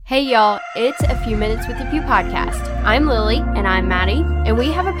Hey y'all, it's A Few Minutes with EP podcast. I'm Lily. And I'm Maddie. And we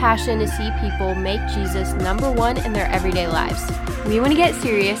have a passion to see people make Jesus number one in their everyday lives. We want to get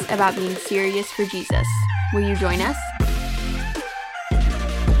serious about being serious for Jesus. Will you join us?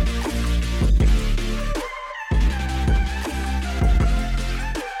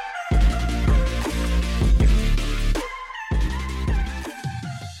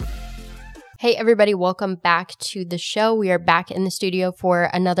 Hey everybody, welcome back to the show. We are back in the studio for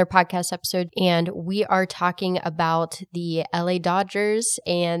another podcast episode, and we are talking about the LA Dodgers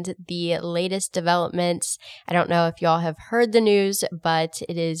and the latest developments. I don't know if y'all have heard the news, but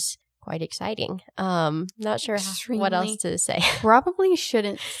it is quite exciting. Not sure what else to say. Probably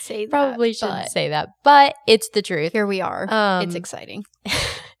shouldn't say that. Probably shouldn't say that, but it's the truth. Here we are. It's exciting.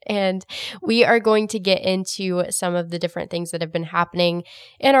 And we are going to get into some of the different things that have been happening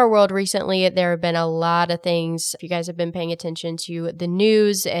in our world recently. There have been a lot of things. If you guys have been paying attention to the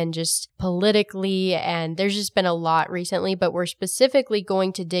news and just politically, and there's just been a lot recently, but we're specifically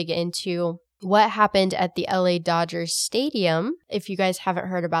going to dig into what happened at the LA Dodgers Stadium. If you guys haven't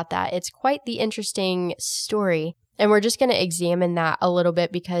heard about that, it's quite the interesting story. And we're just going to examine that a little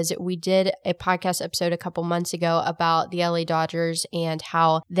bit because we did a podcast episode a couple months ago about the LA Dodgers and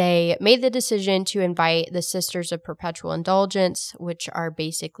how they made the decision to invite the Sisters of Perpetual Indulgence, which are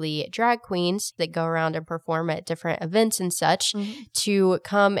basically drag queens that go around and perform at different events and such, to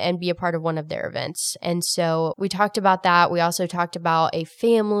come and be a part of one of their events. And so we talked about that. We also talked about a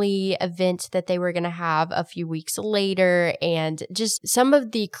family event that they were going to have a few weeks later, and just some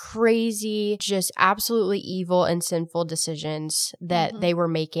of the crazy, just absolutely evil and sinful decisions that they were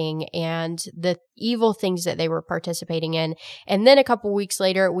making and the evil things that they were participating in. And then a couple weeks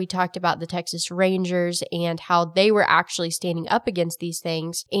later, we talked about the Texas Rangers and how they were actually standing up against these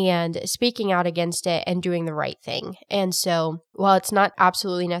things and speaking out against it and doing the right thing. And so while it's not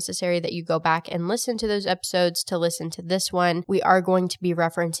absolutely necessary that you go back and listen to those episodes to listen to this one, we are going to be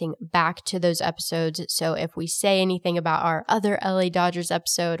referencing back to those episodes. So if we say anything about our other LA Dodgers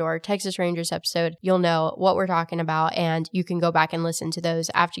episode or Texas Rangers episode, you'll know what we're talking about, and you can go back and listen to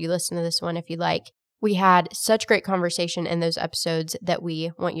those after you listen to this one if you like. We had such great conversation in those episodes that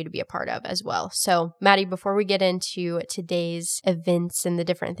we want you to be a part of as well. So, Maddie, before we get into today's events and the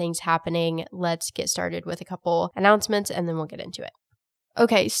different things happening, let's get started with a couple announcements and then we'll get into it.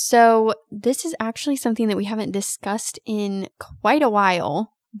 Okay, so this is actually something that we haven't discussed in quite a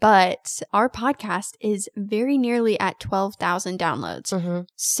while, but our podcast is very nearly at 12,000 downloads.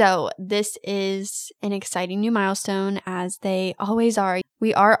 So this is an exciting new milestone, as they always are.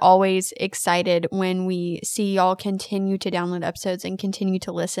 We are always excited when we see y'all continue to download episodes and continue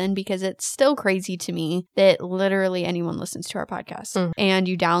to listen, because it's still crazy to me that literally anyone listens to our podcast and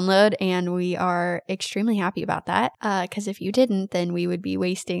you download, and we are extremely happy about that, because if you didn't, then we would be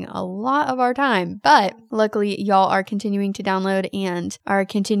wasting a lot of our time. But luckily, y'all are continuing to download and are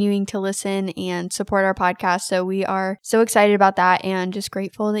continuing to listen and support our podcast. So we are so excited about that and just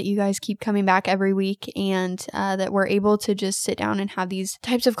grateful that you guys keep coming back every week, and that we're able to just sit down and have these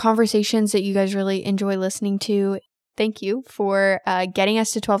types of conversations that you guys really enjoy listening to. Thank you for getting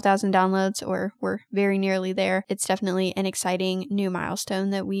us to 12,000 downloads, or we're very nearly there. It's definitely an exciting new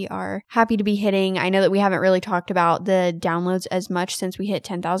milestone that we are happy to be hitting. I know that we haven't really talked about the downloads as much since we hit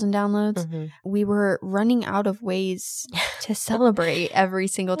 10,000 downloads. We were running out of ways to celebrate every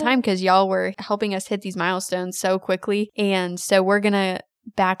single time because y'all were helping us hit these milestones so quickly. And so we're going to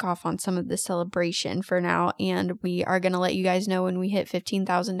back off on some of the celebration for now, and we are going to let you guys know when we hit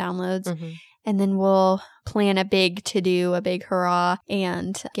 15,000 downloads. And then we'll plan a big to-do, a big hurrah,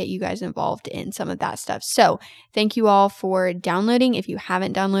 and get you guys involved in some of that stuff. So thank you all for downloading. If you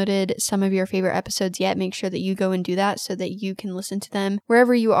haven't downloaded some of your favorite episodes yet, make sure that you go and do that so that you can listen to them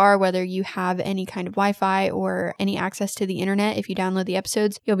wherever you are, whether you have any kind of Wi-Fi or any access to the internet. If you download the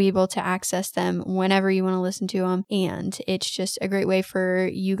episodes, you'll be able to access them whenever you want to listen to them. And it's just a great way for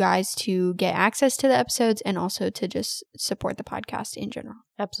you guys to get access to the episodes and also to just support the podcast in general.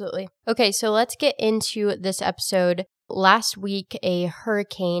 Absolutely. Okay, so let's get into this episode. Last week, a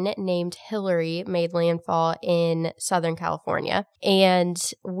hurricane named Hillary made landfall in Southern California, and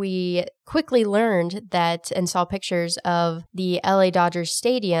we quickly learned that and saw pictures of the LA Dodgers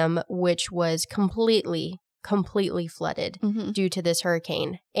Stadium, which was completely flooded due to this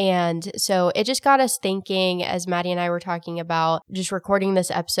hurricane. And so it just got us thinking, as Maddie and I were talking about just recording this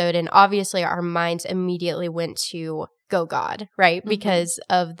episode, and obviously our minds immediately went to go God, right? Because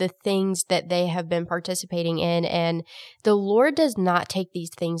of the things that they have been participating in. And the Lord does not take these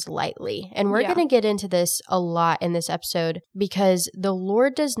things lightly. And we're going to get into this a lot in this episode, because the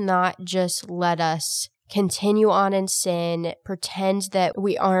Lord does not just let us continue on in sin, pretend that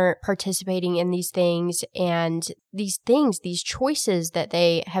we aren't participating in these things, and these choices that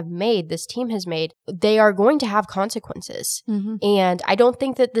they have made, this team has made, they are going to have consequences. And I don't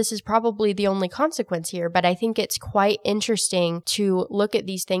think that this is probably the only consequence here, but I think it's quite interesting to look at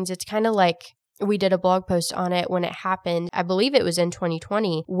these things. It's kind of like, we did a blog post on it when it happened. I believe it was in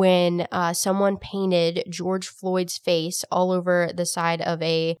 2020 when someone painted George Floyd's face all over the side of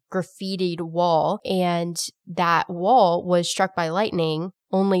a graffitied wall. And that wall was struck by lightning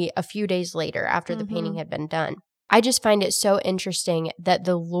only a few days later after the painting had been done. I just find it so interesting that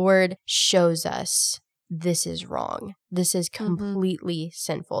the Lord shows us this is wrong. This is completely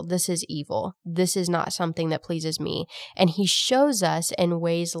sinful. This is evil. This is not something that pleases me. And he shows us in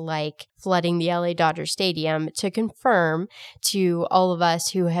ways like flooding the LA Dodger Stadium to confirm to all of us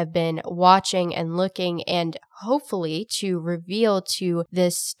who have been watching and looking, and hopefully to reveal to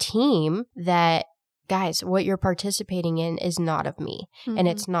this team that, guys, what you're participating in is not of me and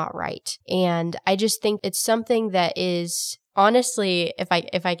it's not right. And I just think it's something that is, honestly, if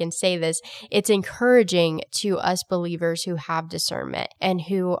I can say this, it's encouraging to us believers who have discernment and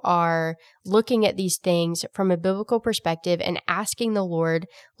who are looking at these things from a biblical perspective and asking the Lord,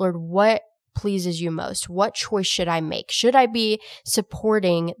 what pleases you most? What choice should I make? Should I be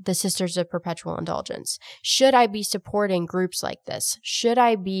supporting the Sisters of Perpetual Indulgence? Should I be supporting groups like this? Should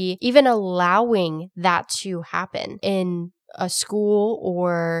I be even allowing that to happen in a school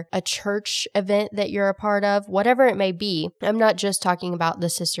or a church event that you're a part of, whatever it may be? I'm not just talking about the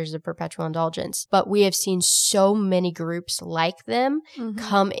Sisters of Perpetual Indulgence, but we have seen so many groups like them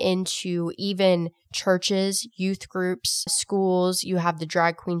come into even churches, youth groups, schools. You have the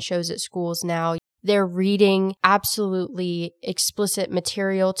drag queen shows at schools now. They're reading absolutely explicit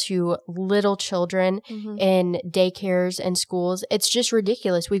material to little children in daycares and schools. It's just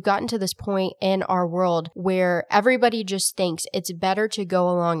ridiculous. We've gotten to this point in our world where everybody just thinks it's better to go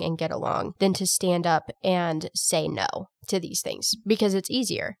along and get along than to stand up and say no to these things because it's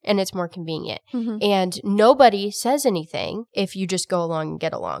easier and it's more convenient. And nobody says anything if you just go along and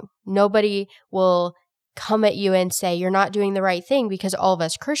get along. Nobody will come at you and say you're not doing the right thing, because all of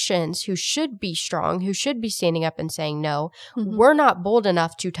us Christians who should be strong, who should be standing up and saying no, we're not bold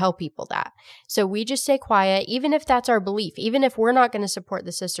enough to tell people that. So we just stay quiet, even if that's our belief. Even if we're not going to support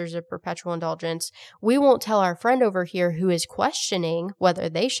the Sisters of Perpetual Indulgence, we won't tell our friend over here who is questioning whether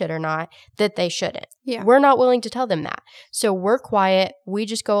they should or not that they shouldn't. We're not willing to tell them that. So we're quiet. We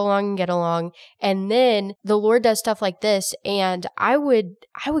just go along and get along. And then the Lord does stuff like this. And I would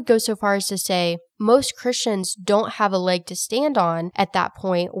go so far as to say, most Christians don't have a leg to stand on at that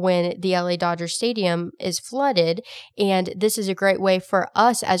point when the LA Dodger Stadium is flooded. And this is a great way for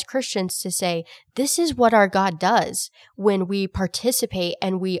us as Christians to say, this is what our God does when we participate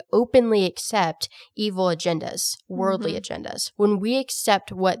and we openly accept evil agendas, worldly agendas. When we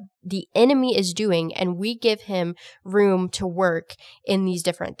accept what the enemy is doing and we give him room to work in these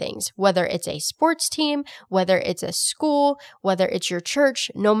different things, whether it's a sports team, whether it's a school, whether it's your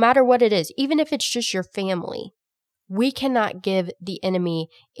church, no matter what it is, even if it's just your family. We cannot give the enemy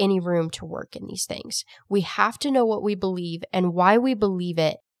any room to work in these things. We have to know what we believe and why we believe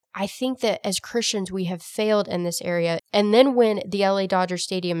it. I think that as Christians, we have failed in this area. And then when the LA Dodger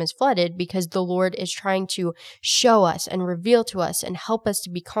Stadium is flooded, because the Lord is trying to show us and reveal to us and help us to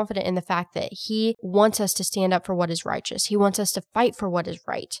be confident in the fact that he wants us to stand up for what is righteous. He wants us to fight for what is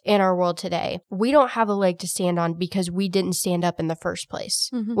right in our world today. We don't have a leg to stand on because we didn't stand up in the first place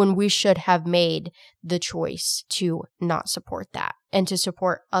when we should have made the choice to not support that and to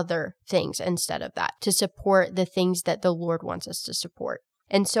support other things instead of that, to support the things that the Lord wants us to support.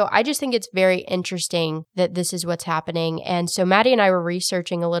 And so I just think it's very interesting that this is what's happening. And so Maddie and I were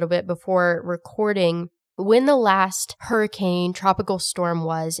researching a little bit before recording when the last hurricane tropical storm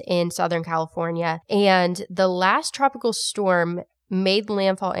was in Southern California. And the last tropical storm made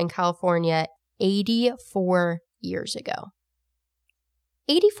landfall in California 84 years ago.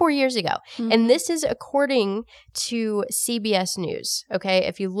 84 years ago. And this is according to CBS News. Okay.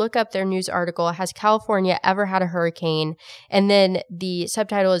 If you look up their news article, has California ever had a hurricane? And then the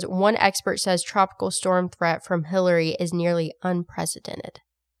subtitle is, one expert says tropical storm threat from Hillary is nearly unprecedented.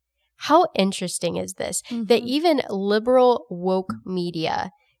 How interesting is this? That even liberal woke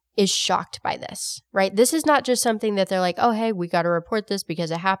media is shocked by this, right? This is not just something that they're like, oh, hey, we got to report this because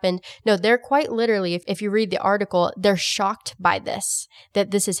it happened. No, they're quite literally, if you read the article, they're shocked by this,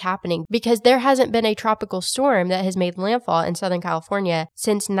 that this is happening, because there hasn't been a tropical storm that has made landfall in Southern California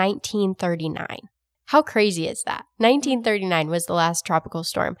since 1939. How crazy is that? 1939 was the last tropical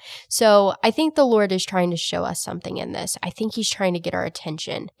storm. So I think the Lord is trying to show us something in this. I think he's trying to get our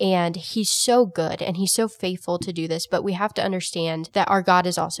attention, and he's so good and he's so faithful to do this. But we have to understand that our God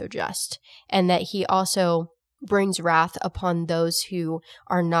is also just, and that he also brings wrath upon those who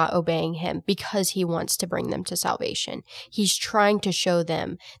are not obeying him because he wants to bring them to salvation. He's trying to show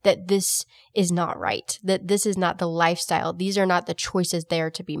them that this is not right, that this is not the lifestyle. These are not the choices they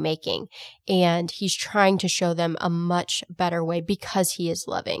are to be making. And he's trying to show them a much better way because he is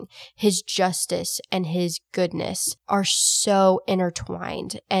loving. His justice and his goodness are so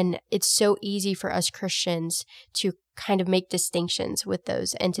intertwined. And it's so easy for us Christians to kind of make distinctions with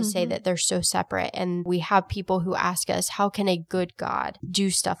those and to say that they're so separate. And we have people who ask us, how can a good God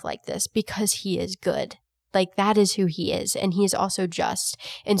do stuff like this? Because he is good. Like, that is who he is. And he is also just.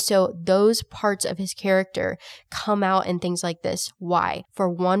 And so those parts of his character come out in things like this. Why? For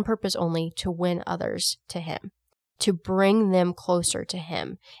one purpose only: to win others to him, to bring them closer to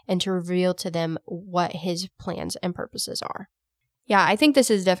him, and to reveal to them what his plans and purposes are. Yeah, I think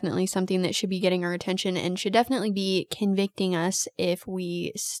this is definitely something that should be getting our attention and should definitely be convicting us if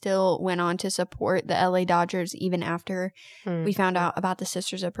we still went on to support the LA Dodgers even after we found out about the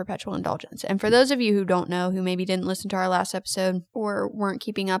Sisters of Perpetual Indulgence. And for those of you who don't know, who maybe didn't listen to our last episode or weren't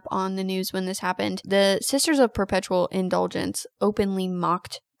keeping up on the news when this happened, the Sisters of Perpetual Indulgence openly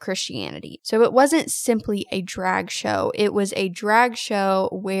mocked Christianity. So it wasn't simply a drag show. It was a drag show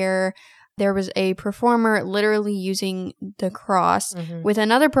where there was a performer literally using the cross with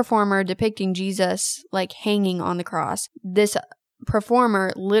another performer depicting Jesus like hanging on the cross. This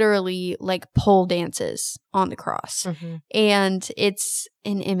performer literally like pole dances on the cross. And it's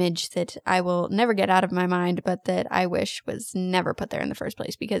an image that I will never get out of my mind, but that I wish was never put there in the first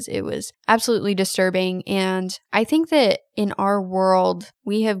place because it was absolutely disturbing. And I think that in our world,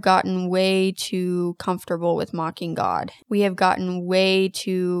 we have gotten way too comfortable with mocking God. We have gotten way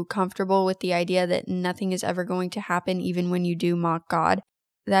too comfortable with the idea that nothing is ever going to happen even when you do mock God.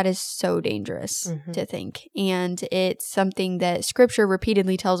 That is so dangerous to think. And it's something that scripture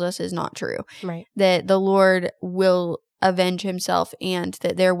repeatedly tells us is not true. Right. That the Lord will avenge himself and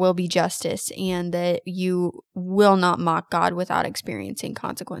that there will be justice and that you will not mock God without experiencing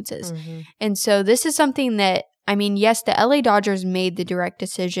consequences. And so this is something that, I mean, yes, the LA Dodgers made the direct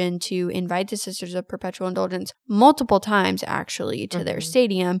decision to invite the Sisters of Perpetual Indulgence multiple times, actually, to their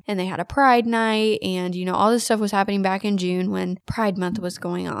stadium. And they had a Pride night. And, you know, all this stuff was happening back in June when Pride Month was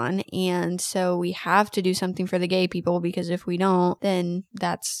going on. And so we have to do something for the gay people because if we don't, then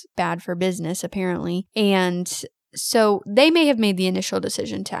that's bad for business, apparently. And so they may have made the initial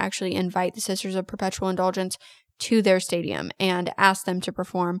decision to actually invite the Sisters of Perpetual Indulgence to their stadium and ask them to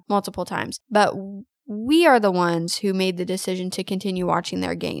perform multiple times. But we are the ones who made the decision to continue watching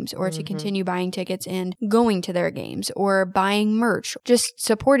their games or to continue buying tickets and going to their games or buying merch, just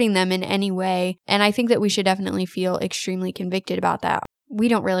supporting them in any way. And I think that we should definitely feel extremely convicted about that. We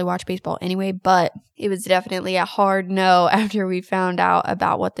don't really watch baseball anyway, but it was definitely a hard no after we found out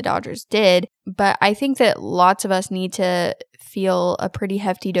about what the Dodgers did. But I think that lots of us need to feel a pretty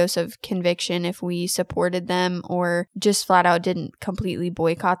hefty dose of conviction if we supported them or just flat out didn't completely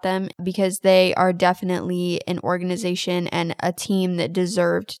boycott them, because they are definitely an organization and a team that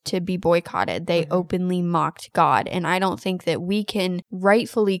deserved to be boycotted. They openly mocked God. And I don't think that we can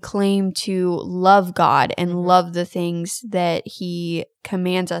rightfully claim to love God and love the things that he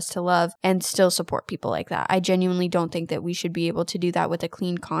commands us to love and still support people like that. I genuinely don't think that we should be able to do that with a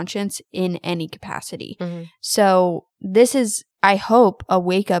clean conscience in any capacity. So this is, I hope, a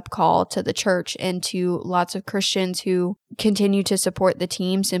wake-up call to the church and to lots of Christians who continue to support the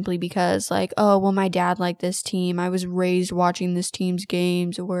team simply because, like, oh, well, my dad liked this team. I was raised watching this team's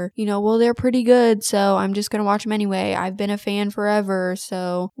games. Or, you know, well, they're pretty good, so I'm just going to watch them anyway. I've been a fan forever,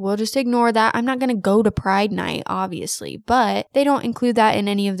 so we'll just ignore that. I'm not going to go to Pride Night, obviously, but they don't include that in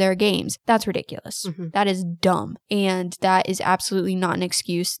any of their games. That's ridiculous. That is dumb. And that is absolutely not an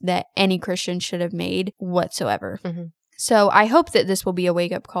excuse that any Christian should have made whatsoever. So I hope that this will be a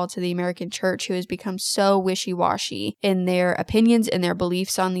wake-up call to the American church, who has become so wishy-washy in their opinions and their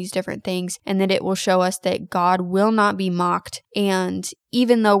beliefs on these different things, and that it will show us that God will not be mocked. And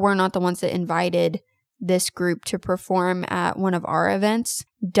even though we're not the ones that invited this group to perform at one of our events,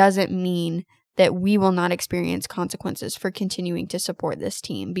 doesn't mean that we will not experience consequences for continuing to support this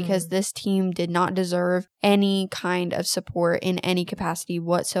team, because this team did not deserve any kind of support in any capacity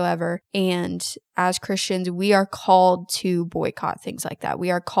whatsoever. And as Christians, we are called to boycott things like that.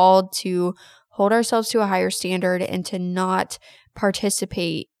 We are called to hold ourselves to a higher standard and to not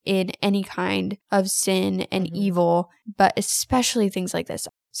participate in any kind of sin and evil, but especially things like this.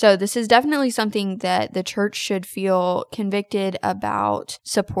 So this is definitely something that the church should feel convicted about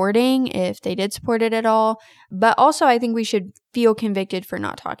supporting if they did support it at all. But also I think we should feel convicted for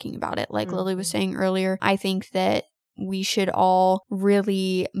not talking about it. Like Lily was saying earlier, I think that we should all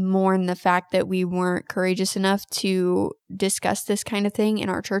really mourn the fact that we weren't courageous enough to discuss this kind of thing in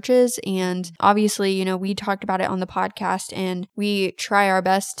our churches. And obviously, you know, we talked about it on the podcast and we try our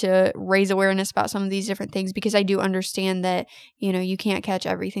best to raise awareness about some of these different things, because I do understand that, you know, you can't catch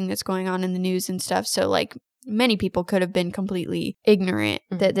everything that's going on in the news and stuff. So like many people could have been completely ignorant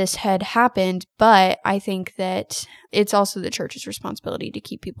that this had happened, but I think that it's also the church's responsibility to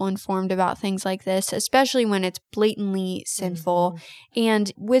keep people informed about things like this, especially when it's blatantly sinful.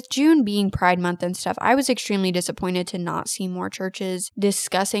 And with June being Pride Month and stuff, I was extremely disappointed to not see more churches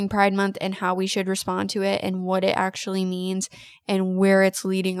discussing Pride Month and how we should respond to it and what it actually means and where it's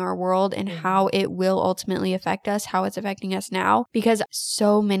leading our world and how it will ultimately affect us, how it's affecting us now, because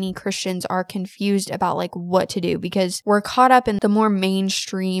so many Christians are confused about like what to do, because we're caught up in the more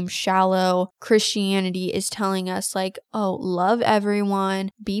mainstream, shallow Christianity is telling us like, oh, love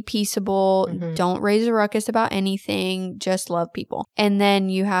everyone, be peaceable, don't raise a ruckus about anything, just love people. And then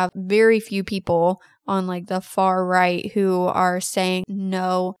you have very few people on like the far right who are saying,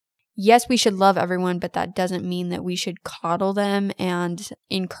 no, yes, we should love everyone, but that doesn't mean that we should coddle them and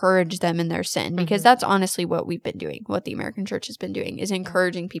encourage them in their sin, because that's honestly what we've been doing. What the American church has been doing is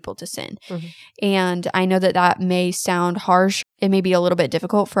encouraging people to sin. And I know that that may sound harsh. It may be a little bit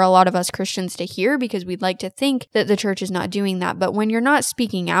difficult for a lot of us Christians to hear, because we'd like to think that the church is not doing that. But when you're not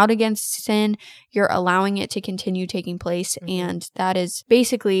speaking out against sin, you're allowing it to continue taking place. And that is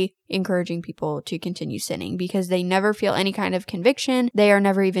basically encouraging people to continue sinning, because they never feel any kind of conviction. They are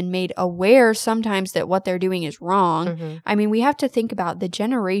never even made aware sometimes that what they're doing is wrong. I mean, we have to think about the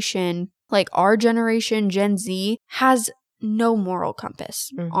generation, like our generation, Gen Z, has no moral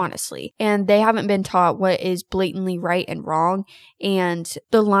compass, honestly. And they haven't been taught what is blatantly right and wrong. And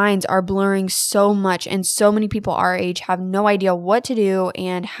the lines are blurring so much. And so many people our age have no idea what to do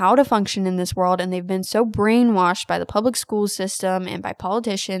and how to function in this world. And they've been so brainwashed by the public school system and by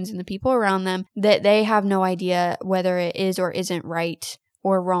politicians and the people around them that they have no idea whether it is or isn't right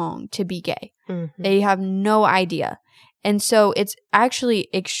or wrong to be gay. They have no idea. And so it's actually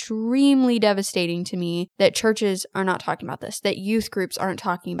extremely devastating to me that churches are not talking about this, that youth groups aren't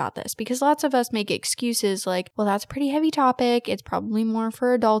talking about this, because lots of us make excuses like, well, that's a pretty heavy topic. It's probably more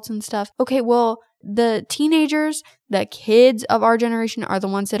for adults and stuff. Okay, well, the teenagers, the kids of our generation are the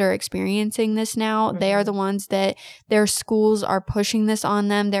ones that are experiencing this now. They are the ones that their schools are pushing this on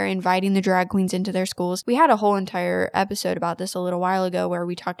them. They're inviting the drag queens into their schools. We had a whole entire episode about this a little while ago where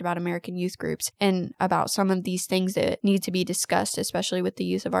we talked about American youth groups and about some of these things that need to be discussed, especially with the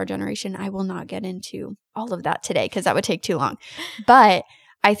youth of our generation. I will not get into all of that today because that would take too long. But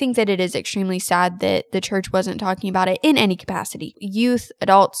I think that it is extremely sad that the church wasn't talking about it in any capacity. Youth,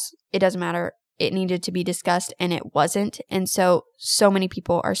 adults, it doesn't matter. It needed to be discussed and it wasn't. And so many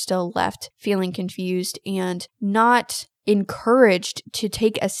people are still left feeling confused and not encouraged to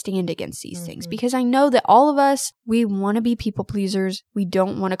take a stand against these things. Because I know that all of us, we want to be people pleasers. We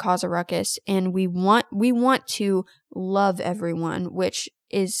don't want to cause a ruckus, and we want to love everyone, which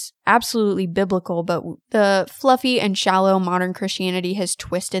is absolutely biblical, but the fluffy and shallow modern Christianity has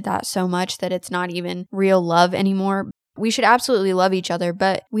twisted that so much that it's not even real love anymore. We should absolutely love each other,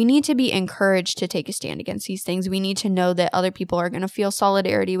 but we need to be encouraged to take a stand against these things. We need to know that other people are going to feel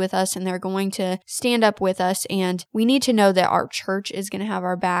solidarity with us and they're going to stand up with us. And we need to know that our church is going to have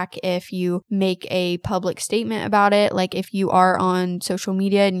our back if you make a public statement about it. Like if you are on social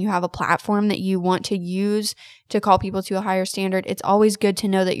media and you have a platform that you want to use to call people to a higher standard, it's always good to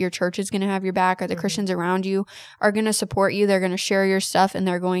know that your church is going to have your back, or the Christians around you are going to support you. They're going to share your stuff and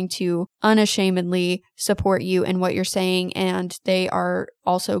they're going to unashamedly support you in what you're saying. And they are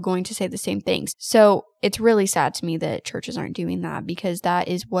also going to say the same things. So it's really sad to me that churches aren't doing that, because that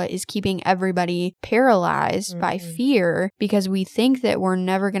is what is keeping everybody paralyzed by fear, because we think that we're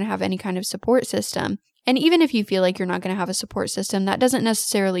never going to have any kind of support system. And even if you feel like you're not going to have a support system, that doesn't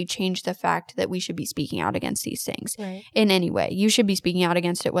necessarily change the fact that we should be speaking out against these things in any way. You should be speaking out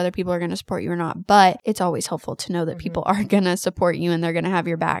against it, whether people are going to support you or not. But it's always helpful to know that people are going to support you and they're going to have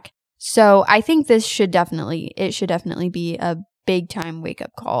your back. So I think this should definitely be a big time wake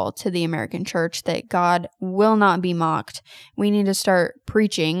up call to the American church that God will not be mocked. We need to start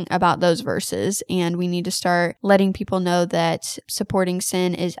preaching about those verses, and we need to start letting people know that supporting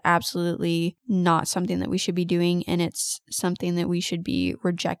sin is absolutely not something that we should be doing, and it's something that we should be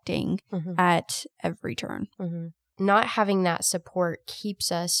rejecting at every turn. not having that support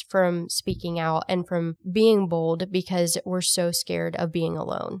keeps us from speaking out and from being bold because we're so scared of being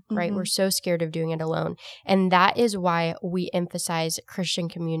alone, right? We're so scared of doing it alone. And that is why we emphasize Christian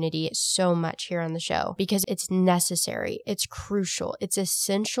community so much here on the show, because it's necessary, it's crucial, it's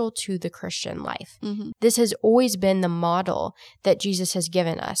essential to the Christian life. This has always been the model that Jesus has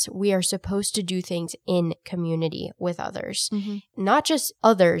given us. We are supposed to do things in community with others, not just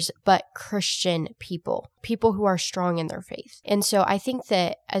others, but Christian people who are strong in their faith. And so I think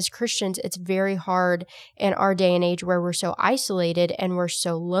that as Christians, it's very hard in our day and age where we're so isolated and we're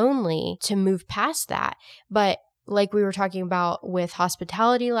so lonely to move past that. But like we were talking about with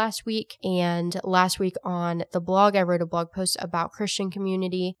hospitality last week, and last week on the blog, I wrote a blog post about Christian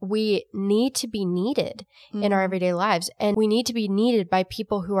community. We need to be needed in our everyday lives, and we need to be needed by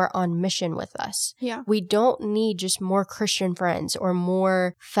people who are on mission with us. Yeah. We don't need just more Christian friends or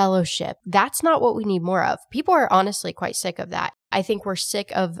more fellowship. That's not what we need more of. People are honestly quite sick of that. I think we're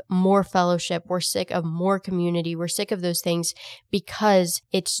sick of more fellowship. We're sick of more community. We're sick of those things because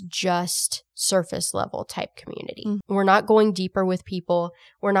it's just surface level type community. We're not going deeper with people.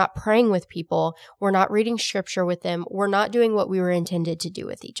 We're not praying with people. We're not reading scripture with them. We're not doing what we were intended to do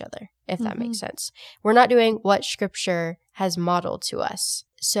with each other, if that makes sense. We're not doing what scripture has modeled to us.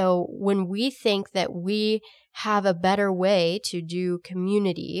 So when we think that we have a better way to do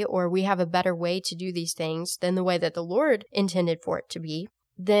community, or we have a better way to do these things than the way that the Lord intended for it to be,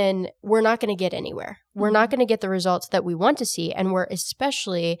 then we're not going to get anywhere. We're not going to get the results that we want to see, and we're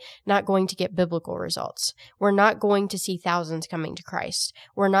especially not going to get biblical results. We're not going to see thousands coming to Christ.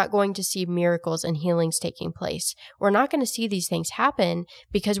 We're not going to see miracles and healings taking place. We're not going to see these things happen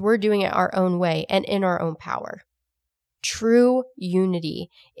because we're doing it our own way and in our own power. True unity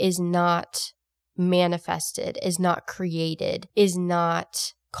is not manifested, is not created, is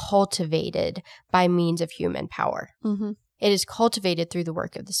not cultivated by means of human power. It is cultivated through the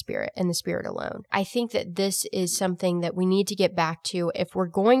work of the Spirit and the Spirit alone. I think that this is something that we need to get back to. If we're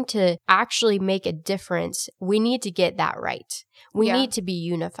going to actually make a difference, we need to get that right. We need to be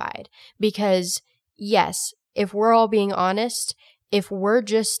unified because, yes, if we're all being honest, if we're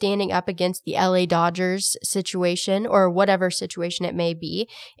just standing up against the LA Dodgers situation or whatever situation it may be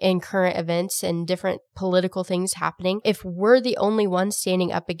in current events and different political things happening, if we're the only ones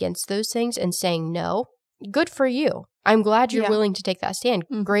standing up against those things and saying no, good for you. I'm glad you're willing to take that stand.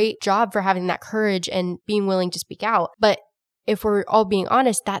 Great job for having that courage and being willing to speak out. But if we're all being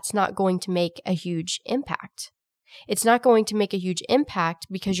honest, that's not going to make a huge impact. It's not going to make a huge impact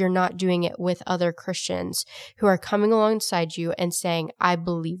because you're not doing it with other Christians who are coming alongside you and saying, I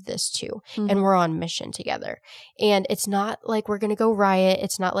believe this too. And we're on mission together. And it's not like we're going to go riot.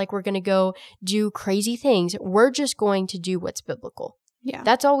 It's not like we're going to go do crazy things. We're just going to do what's biblical. Yeah.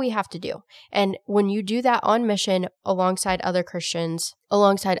 That's all we have to do. And when you do that on mission alongside other Christians,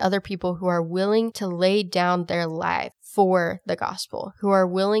 alongside other people who are willing to lay down their life for the gospel, who are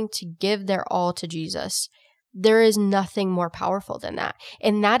willing to give their all to Jesus, there is nothing more powerful than that.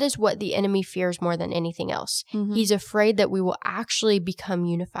 And that is what the enemy fears more than anything else. He's afraid that we will actually become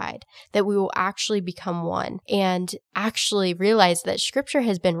unified, that we will actually become one, and actually realize that scripture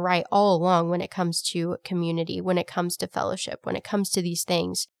has been right all along when it comes to community, when it comes to fellowship, when it comes to these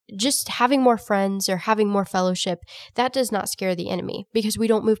things. Just having more friends or having more fellowship, that does not scare the enemy because we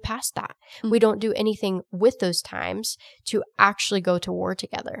don't move past that. We don't do anything with those times to actually go to war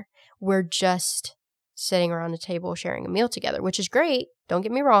together. We're just sitting around a table sharing a meal together, which is great. Don't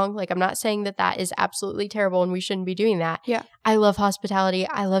get me wrong. Like, I'm not saying that that is absolutely terrible and we shouldn't be doing that. Yeah. I love hospitality.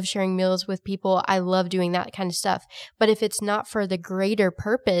 I love sharing meals with people. I love doing that kind of stuff. But if it's not for the greater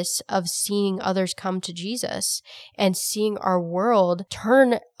purpose of seeing others come to Jesus and seeing our world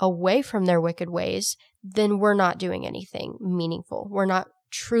turn away from their wicked ways, then we're not doing anything meaningful. We're not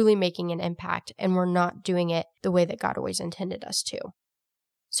truly making an impact, and we're not doing it the way that God always intended us to.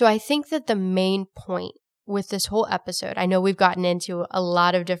 So I think that the main point with this whole episode, I know we've gotten into a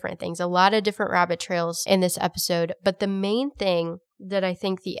lot of different things, a lot of different rabbit trails in this episode, but the main thing that I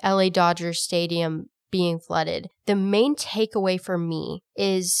think the LA Dodgers stadium being flooded, the main takeaway for me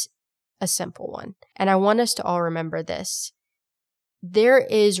is a simple one. And I want us to all remember this. There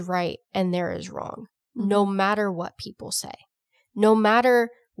is right and there is wrong, no matter what people say, no matter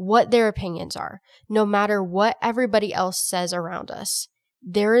what their opinions are, no matter what everybody else says around us.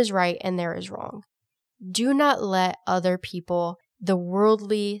 There is right and there is wrong. Do not let other people, the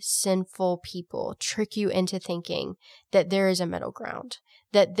worldly, sinful people, trick you into thinking that there is a middle ground,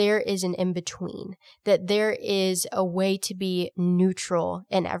 that there is an in-between, that there is a way to be neutral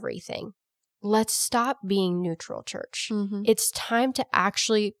in everything. let's stop being neutral, church. Mm-hmm. It's time to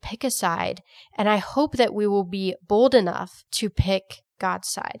actually pick a side. And I hope that we will be bold enough to pick God's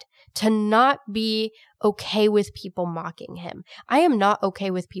side, to not be okay with people mocking him. I am not okay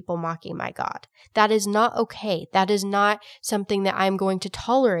with people mocking my God. That is not okay. That is not something that I'm going to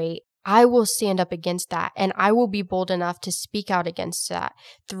tolerate. I will stand up against that, and I will be bold enough to speak out against that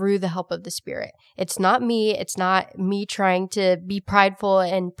through the help of the Spirit. It's not me. It's not me trying to be prideful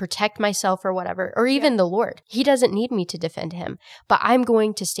and protect myself or whatever, or even the Lord. He doesn't need me to defend him, but I'm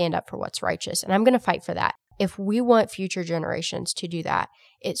going to stand up for what's righteous, and I'm going to fight for that. If we want future generations to do that,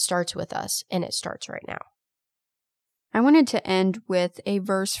 it starts with us, and it starts right now. I wanted to end with a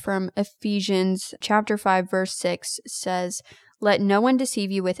verse from Ephesians chapter 5, verse 6 says, "Let no one deceive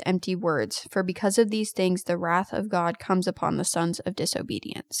you with empty words, for because of these things the wrath of God comes upon the sons of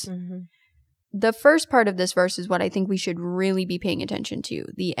disobedience." Mm-hmm. The first part of this verse is what I think we should really be paying attention to,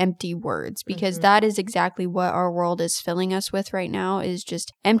 the empty words, because that is exactly what our world is filling us with right now, is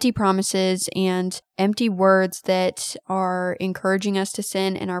just empty promises and empty words that are encouraging us to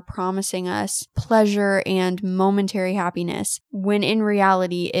sin and are promising us pleasure and momentary happiness, when in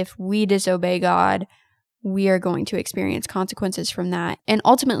reality, if we disobey God, we are going to experience consequences from that. And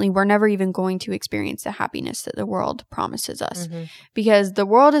ultimately, we're never even going to experience the happiness that the world promises us, because the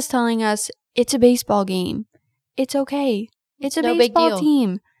world is telling us, it's a baseball game. It's okay. It's a no baseball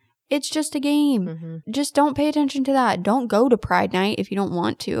team. It's just a game. Just don't pay attention to that. Don't go to Pride Night if you don't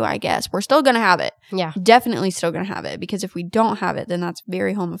want to, I guess. We're still going to have it. Yeah. Definitely still going to have it, because if we don't have it, then that's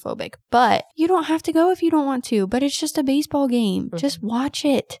very homophobic. But you don't have to go if you don't want to. But it's just a baseball game. Just watch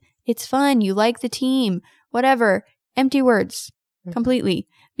it. It's fun. You like the team. Whatever. Empty words. Completely.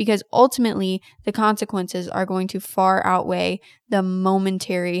 Because ultimately, the consequences are going to far outweigh the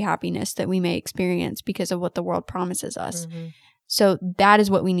momentary happiness that we may experience because of what the world promises us. So that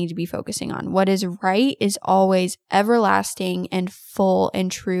is what we need to be focusing on. What is right is always everlasting and full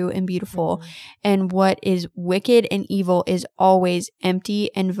and true and beautiful. And what is wicked and evil is always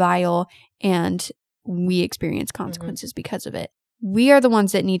empty and vile, and we experience consequences because of it. We are the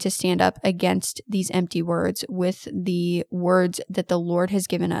ones that need to stand up against these empty words with the words that the Lord has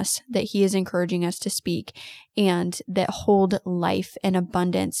given us, that he is encouraging us to speak, and that hold life and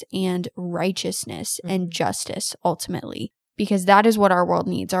abundance and righteousness and justice ultimately. Because that is what our world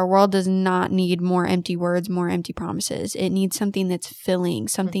needs. Our world does not need more empty words, more empty promises. It needs something that's filling,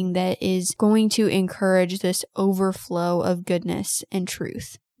 something that is going to encourage this overflow of goodness and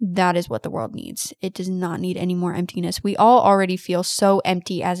truth. That is what the world needs. It does not need any more emptiness. We all already feel so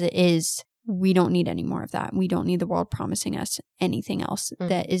empty as it is. We don't need any more of that. We don't need the world promising us anything else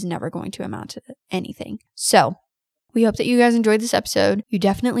that is never going to amount to anything. So we hope that you guys enjoyed this episode. You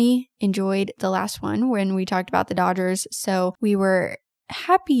definitely enjoyed the last one when we talked about the Dodgers. So we were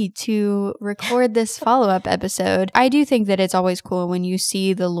happy to record this follow-up episode. I do think that it's always cool when you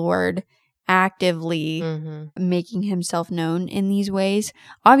see the Lord actively making himself known in these ways.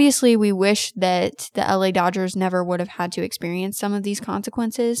 Obviously, we wish that the LA Dodgers never would have had to experience some of these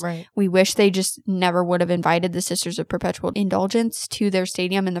consequences. Right. We wish they just never would have invited the Sisters of Perpetual Indulgence to their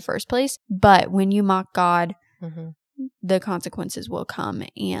stadium in the first place. But when you mock God, the consequences will come.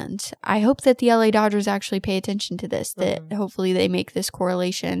 And I hope that the LA Dodgers actually pay attention to this, that hopefully they make this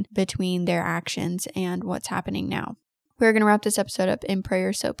correlation between their actions and what's happening now. We're going to wrap this episode up in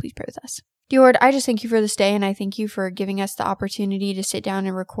prayer, so please pray with us. Dear Lord, I just thank you for this day, and I thank you for giving us the opportunity to sit down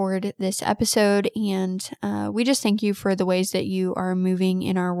and record this episode. And we just thank you for the ways that you are moving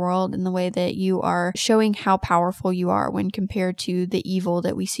in our world and the way that you are showing how powerful you are when compared to the evil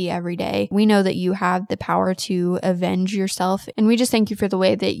that we see every day. We know that you have the power to avenge yourself, and we just thank you for the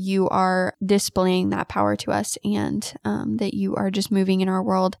way that you are displaying that power to us, and that you are just moving in our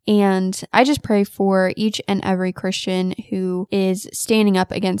world. And I just pray for each and every Christian who is standing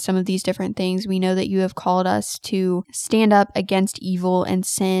up against some of these different things. We know that you have called us to stand up against evil and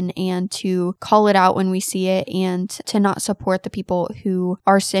sin and to call it out when we see it, and to not support the people who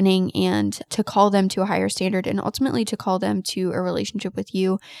are sinning, and to call them to a higher standard, and ultimately to call them to a relationship with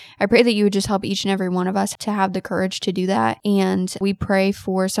you. I pray that you would just help each and every one of us to have the courage to do that. And we pray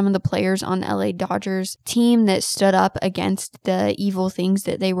for some of the players on the LA Dodgers team that stood up against the evil things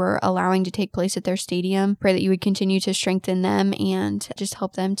that they were allowing to take place at their stadium. Pray that you would continue to strengthen them and just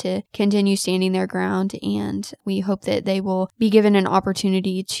help them to continue standing their ground. And we hope that they will be given an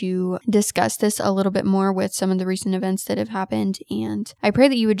opportunity to discuss this a little bit more with some of the recent events that have happened. And I pray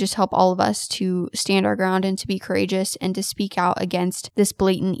that you would just help all of us to stand our ground and to be courageous and to speak out against this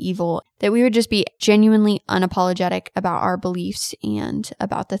blatant evil, that we would just be genuinely unapologetic about our beliefs and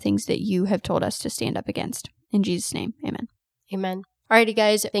about the things that you have told us to stand up against. In Jesus' name, amen. Amen. Alrighty,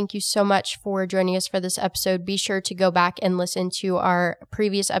 guys, thank you so much for joining us for this episode. Be sure to go back and listen to our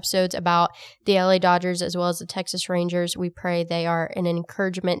previous episodes about the LA Dodgers as well as the Texas Rangers. We pray they are an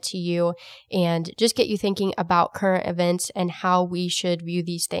encouragement to you and just get you thinking about current events and how we should view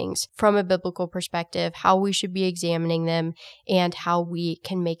these things from a biblical perspective, how we should be examining them, and how we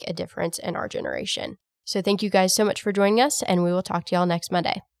can make a difference in our generation. So thank you guys so much for joining us, and we will talk to y'all next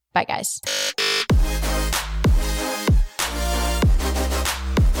Monday. Bye, guys.